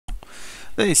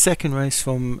The second race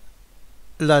from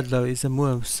Ludlow is the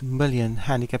Moors Million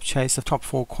Handicap Chase. The top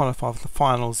four qualify for the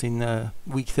finals in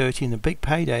week 30 in a big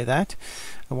payday that.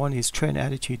 One is Trend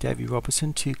Attitude, Davy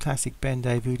Robertson. 2, Classic Ben,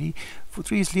 Dave Woody.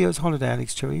 3 is Leo's Holiday,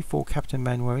 Alex Cherry. 4, Captain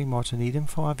Manwaring, Martin Eden.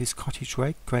 5 is Cottage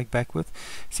Rake, Craig Backworth.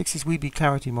 6 is Weeby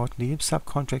Clarity, Martin Eden.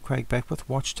 Subcontract, Craig Backworth.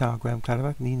 Watchtower, Graham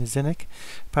Clutterbuck. Nina Zinnick,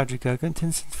 Patrick Hogan.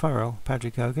 Tinson Farrell,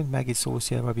 Patrick Hogan. Maggie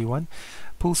Saucier, Obi-Wan.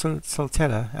 Paul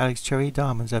Saltella, Alex Cherry.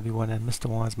 Diamonds, Obi-Wan. And Mr.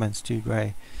 Wiseman, Stu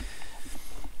Gray.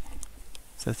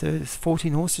 So there's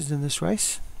 14 horses in this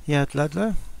race here at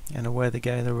Ludlow, and away they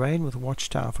go in the rain with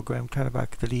Watchtower for Graham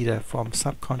Clutterbuck, the leader, from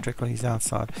Subcontract on his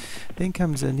outside. Then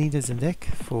comes Nina Zindeck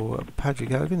for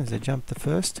Patrick Hogan as they jump the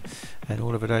first, and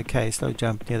all of it okay. Slow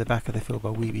jump near the back of the field by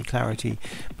Weeby Clarity.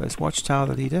 But it's Watchtower,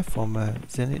 the leader, from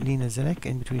Nina Zindeck.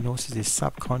 In between horses is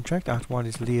Subcontract. Out wide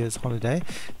is Leo's Holiday.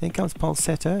 Then comes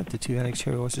Pulsetta, the two Alex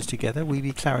Cherry horses together.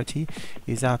 Weeby Clarity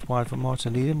is out wide for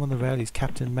Martin Needham. On the rail is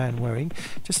Captain Manwaring.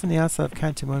 Just on the outside of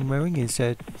Captain Manwaring is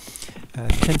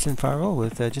Tinson Farrell,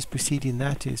 with just preceding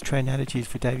that is Train Attitude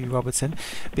for Davy Robertson.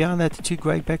 Behind that, the two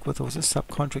Grey Beckworth horses,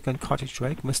 Subcontract and Cottage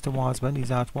Drake. Mr. Wiseman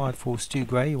is out wide for Stu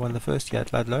Gray, who won the first year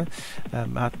at Ludlow.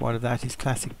 Out wide of that is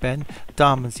Classic Ben.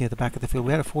 Diamonds near the back of the field.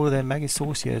 We had a faller there. Maggie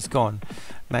Saucier is gone.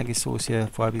 Maggie Saucier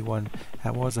for Obi-Wan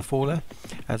was a faller,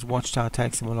 as Watchtower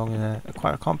takes him along in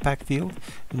quite a compact field.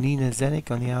 Nina Zennick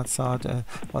on the outside,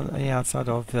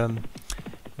 of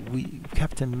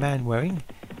Captain Manwaring.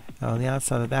 On the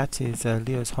outside of that is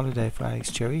Leo's Holiday for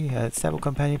Alex Cherry. Stable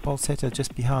Companion Pulsetta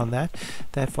just behind that.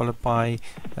 They're followed by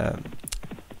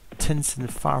Tinson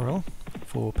Farrell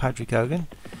for Patrick Hogan,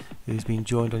 who's been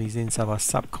joined on his inside by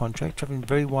Subcontract. Travelling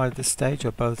very wide at this stage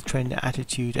are both Trend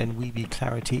Attitude and Weeby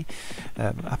Clarity.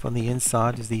 Up on the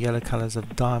inside is the yellow colours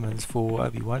of Diamonds for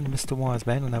Obi-Wan. Mr.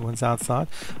 Wiseman on that one's outside.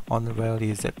 On the rail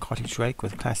is Cottage Rake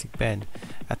with Classic Ben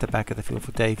at the back of the field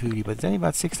for Dave Hoody. But it's only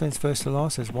about 6 lengths first to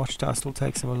last, as Watchtower still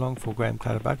takes him along for Graham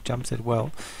Clutterbuck. Jumps it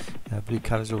well. Blue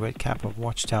colours or red cap of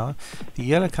Watchtower. The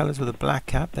yellow colours with a black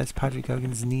cap, that's Patrick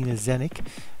Hogan's Nina Zennick.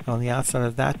 On the outside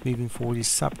of that, moving forward, is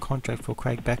Subcontract for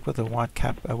Craig Beckworth, a white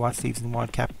cap, white sleeves and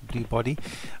white cap, blue body.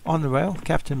 On the rail,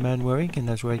 Captain Manwaring in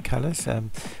those red colours.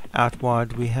 Out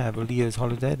wide we have Leo's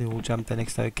Holiday. They all jumped the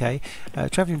next okay.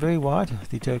 Travelling very wide,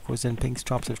 the turquoise and pink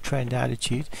stripes of Trend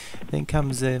Attitude. Then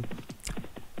comes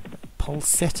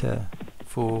Pulsetta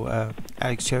for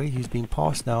Alex Cherry, who's been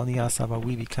passed now on the outside by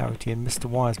Weeby Clarity and Mr.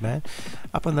 Wiseman.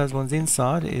 Up on those ones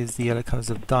inside is the yellow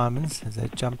colours of Diamonds as they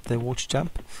jump their water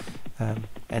jump.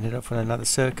 Ended up on another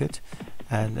circuit,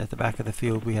 and at the back of the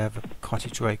field we have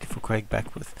Cottage Rake for Craig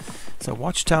Backworth. So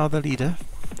Watchtower, the leader,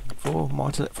 for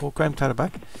Graham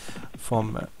Clutterbuck,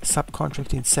 from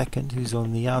Subcontract in second, who's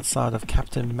on the outside of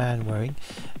Captain Manwaring.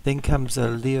 Then comes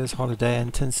Leo's Holiday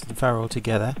and Tinson Farrell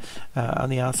together.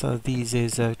 On the outside of these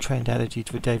is Trend Attitude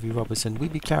for Davy Robertson.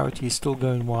 Weeby Clarity is still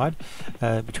going wide.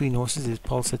 Between horses is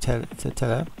Paul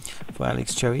Satella for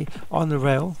Alex Cherry. On the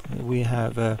rail we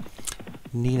have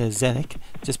Nina Zennick.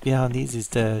 Just behind these is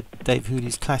Dave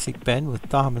Hoody's Classic Ben with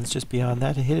Diamonds just behind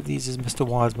that. Ahead of these is Mr.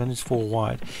 Wiseman, who's 4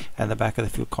 wide, and the back of the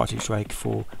field Cottage Rake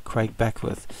for Craig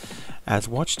Backworth. As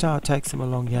Watchtower takes him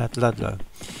along here at Ludlow.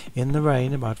 In the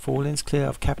rain, about 4 lengths clear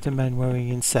of Captain Manwaring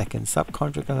in second.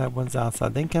 Subcontract on that one's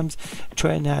outside. Then comes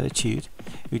Train Attitude,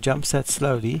 who jumps that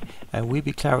slowly, and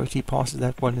Weeby Clarity passes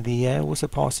that one in the air. Also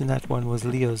passing that one was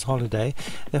Leo's Holiday.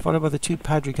 They're followed by the two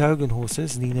Patrick Hogan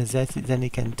horses, Nina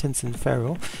Zennick and Tinson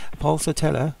Farrell.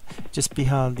 Pulsatella just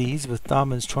behind these, with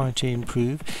Diamonds trying to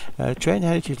improve. Train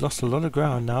Attitude lost a lot of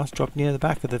ground now. It's dropped near the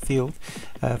back of the field.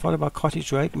 Followed by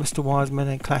Cottage Rake, Mr. Wiseman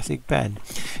and Classic Ben.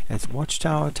 As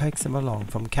Watchtower takes them along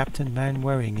from Captain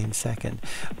Manwaring in second.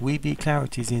 Weeby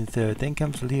Clarity's in third. Then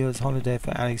comes Leo's Holiday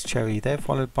for Alex Cherry. They're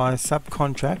followed by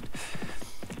Subcontract.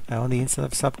 On the inside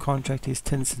of Subcontract is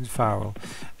Tinson Farrell.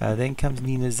 Then comes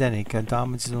Nina Zennick, and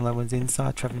Diamonds is on that one's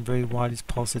inside. Travelling very wide is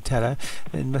Pulsatella.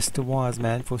 Then Mr.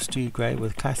 Wiseman for Stu Gray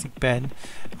with Classic Ben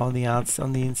on the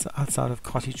outside of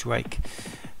Cottage Rake.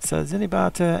 So there's only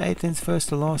about 8 lengths first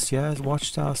to last year, as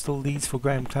Watchtower still leads for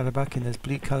Graham Clutterbuck in those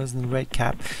blue colours and the red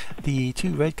cap. The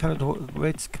two red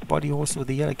body horses with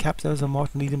the yellow caps, those are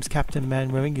Martin Needham's Captain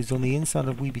Manwaring, who's on the inside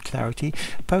of Weeby Clarity.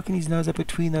 Poking his nose up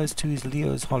between those two is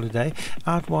Leo's Holiday.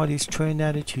 Out wide is Train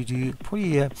Attitude, who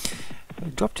probably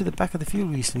dropped to the back of the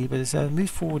field recently, but it's moved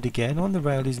forward again. On the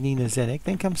rail is Nina Zenek.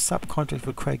 Then comes Subcontract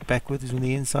for Craig Beckwith, who's on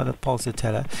the inside of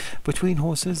Pulsatella. Between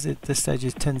horses at this stage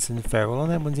is Tenson Farrell. On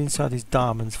that one's inside is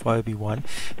Diamonds for Obi-Wan.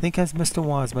 Then comes Mr.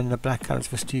 Wiseman in the black colours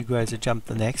for Stu Grazer, jumped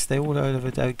the next. They all over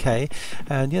it okay.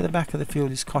 Near the back of the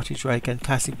field is Cottage Rake, and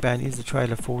Classic Band is the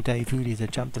trailer for Dave Hooley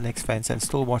that jumped the next fence, and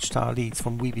still Watchtower leads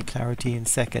from Weeby Clarity in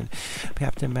second.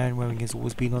 Captain Manwaring has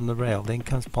always been on the rail. Then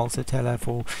comes Pulsatella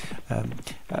for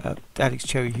Alex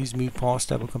Cherry, who's moved past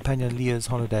double companion Leo's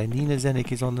Holiday. Nina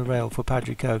Zenek is on the rail for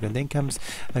Patrick Hogan. Then comes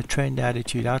a Trend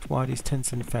Attitude. Out wide is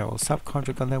Tenson Farrell.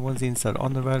 Subcontract on that one's inside.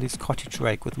 On the rail is Cottage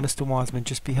Rake with Mr. Wiseman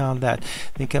just behind that.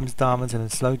 Then comes Diamonds and a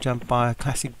slow jump by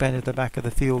Classic Ben at the back of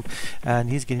the field, and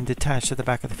he's getting detached at the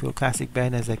back of the field. Classic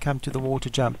Ben as they come to the water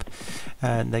jump,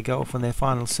 and they go off on their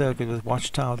final circuit with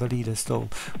Watchtower the leader still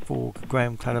for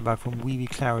Graham Clutterbuck from Weeby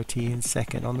Clarity in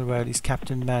second. On the road is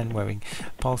Captain Manwaring.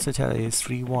 Pulsatella is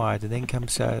 3 wide, and then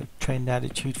comes Trend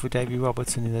Attitude for Davy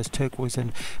Robertson in those turquoise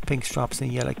and pink stripes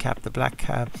and yellow cap. The black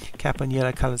cap and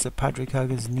yellow colours of Patrick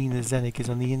Hogan's Nina Zenek is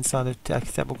on the inside of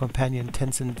Acceptable Companion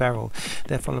Tenson Varrell.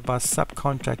 They're followed by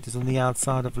Subcontractors on the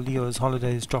outside of Leo's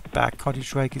Holidays, drop back.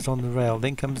 Cottage Rake is on the rail.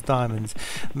 Then comes Diamonds.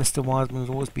 Mr. Wiseman has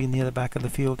always been near the back of the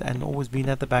field and always been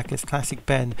at the back as Classic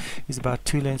Ben. He's about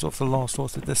 2 lengths off the last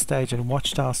horse at this stage, and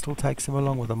Watchtower still takes him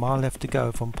along with a mile left to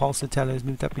go. From Pulsatella has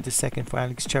moved up into second for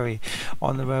Alex Cherry.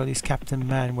 On the road is Captain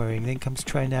Manwaring. Then comes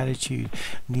Train Attitude.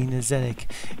 Nina Zenek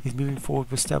is moving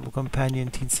forward with Stable Companion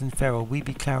Tinson Farrell.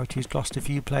 Weeby Clarity has lost a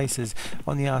few places.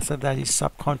 On the outside of that is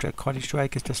Subcontract. Cottage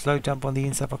Drake is the slow jump on the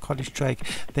inside of Cottage Drake.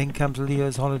 Then comes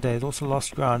Leo's Holiday. It's also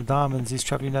lost ground. Diamonds is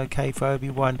travelling okay for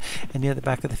Obi-Wan, and near the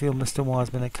back of the field Mr.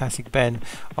 Wiseman and Classic Ben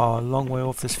are a long way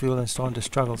off this field and starting to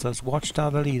struggle. So it's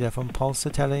Watchtower the leader from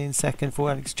Pulsatella in second for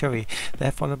Alex Cherry.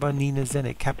 They're followed by Nina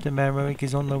Zenek. Captain Manwaring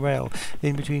is on the rail.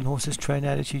 Then between horses Train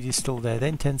Attitude is still there.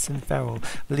 Then Tenson Farrell.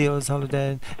 Leo's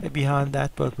Holiday behind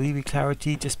that, but Weeby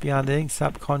Clarity just behind the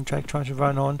Subcontract trying to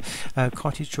run on.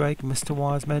 Cottage Drake, Mr.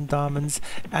 Wiseman, Diamonds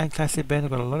and Classic Ben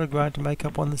have got a lot of ground to make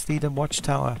up on this lead and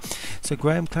Watchtower. So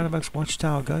Graham Clutterbuck's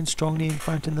Watchtower going strongly in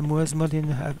front in the Moors Million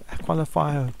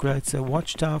qualifier. Great. So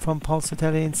Watchtower from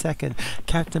Pulsatella in second.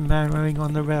 Captain Manwaring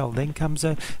on the rail. Then comes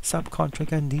a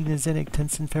Subcontract and Nina Zenek.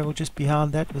 Tenson Farrell just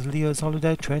behind that with Leo's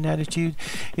Holiday. Train Attitude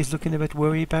is looking a bit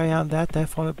worried behind that. They're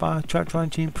followed by trying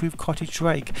to improve Cottage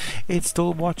Drake. It's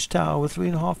still Watchtower with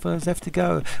 3.5 minutes left to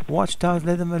go. Watchtower's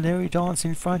led the Malary Dance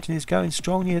in front and is going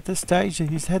strongly at this stage.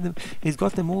 He's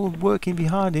got them all working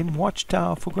behind him.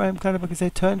 Watchtower for Graham Clutterbuck as they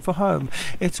turn for home.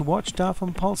 It's Watchtower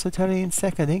from Pulsatella in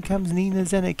second. Then comes Nina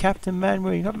Zenek. Captain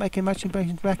Manwaring not making much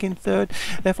impression back in third.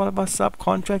 They're followed by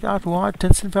Subcontract out wide.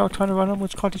 Tenson Farrell trying to run on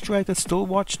with Cottage Drake. It's still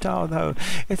Watchtower though.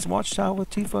 It's Watchtower with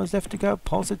 2 phones left to go.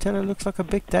 Pulsatella looks like a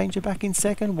big danger back in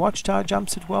second. Watchtower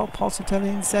jumps it well. Pulsatella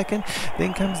in second.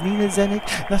 Then comes Nina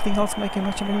Zenek. Nothing else making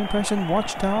much of an impression.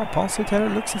 Watchtower.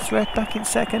 Pulsatella looks a threat back in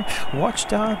second.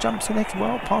 Watchtower jumps the next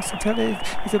well.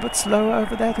 Pulsatella is a bit slower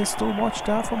over that. There's still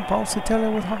Watchtower from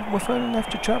Pulsatella with further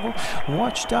left to travel.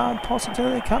 Watchtower and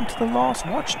Pulsatella, they come to the last.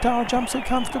 Watchtower jumps it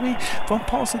comfortably from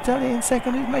Pulsatella in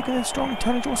second. He's making a strong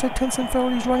challenge. Also Tenson Farrell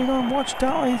is running on.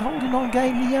 Watchtower is holding on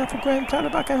gamely here for Graham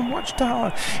Clutterbuck, and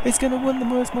Watchtower is going to win the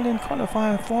Moors Million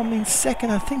qualifier from in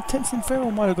second. I think Tenson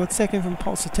Farrell might have got second from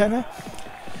Pulsatella.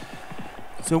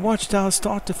 So Watchtower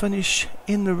start to finish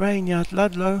in the rain here at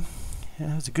Ludlow.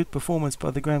 It was a good performance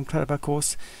by the Graham Clutterbuck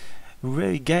horse.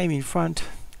 Really game in front.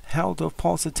 Held off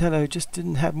Pulsatella, who just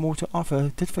didn't have more to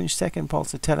offer. Did finish second,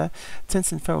 Pulsatella.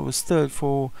 Tenson Farrell was third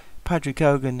for Patrick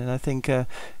Hogan, and I think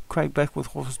Craig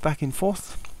Beckwith was back in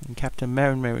fourth, and Captain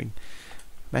Manwaring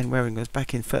was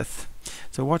back in fifth.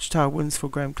 So Watchtower wins for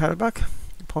Graham Clutterbuck.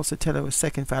 Pulsatella was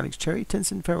second for Alex Cherry.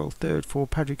 Tenson Farrell third for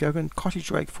Patrick Hogan. Cottage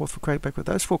Drake fourth for Craig Beckwith.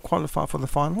 Those 4 qualify for the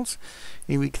finals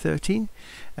in week 13,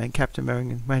 and Captain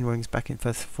Manwaring is back in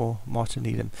fifth for Martin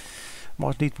Needham.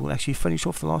 Martin Needham will actually finish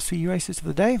off the last 3 races of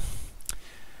the day,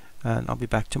 and I'll be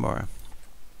back tomorrow.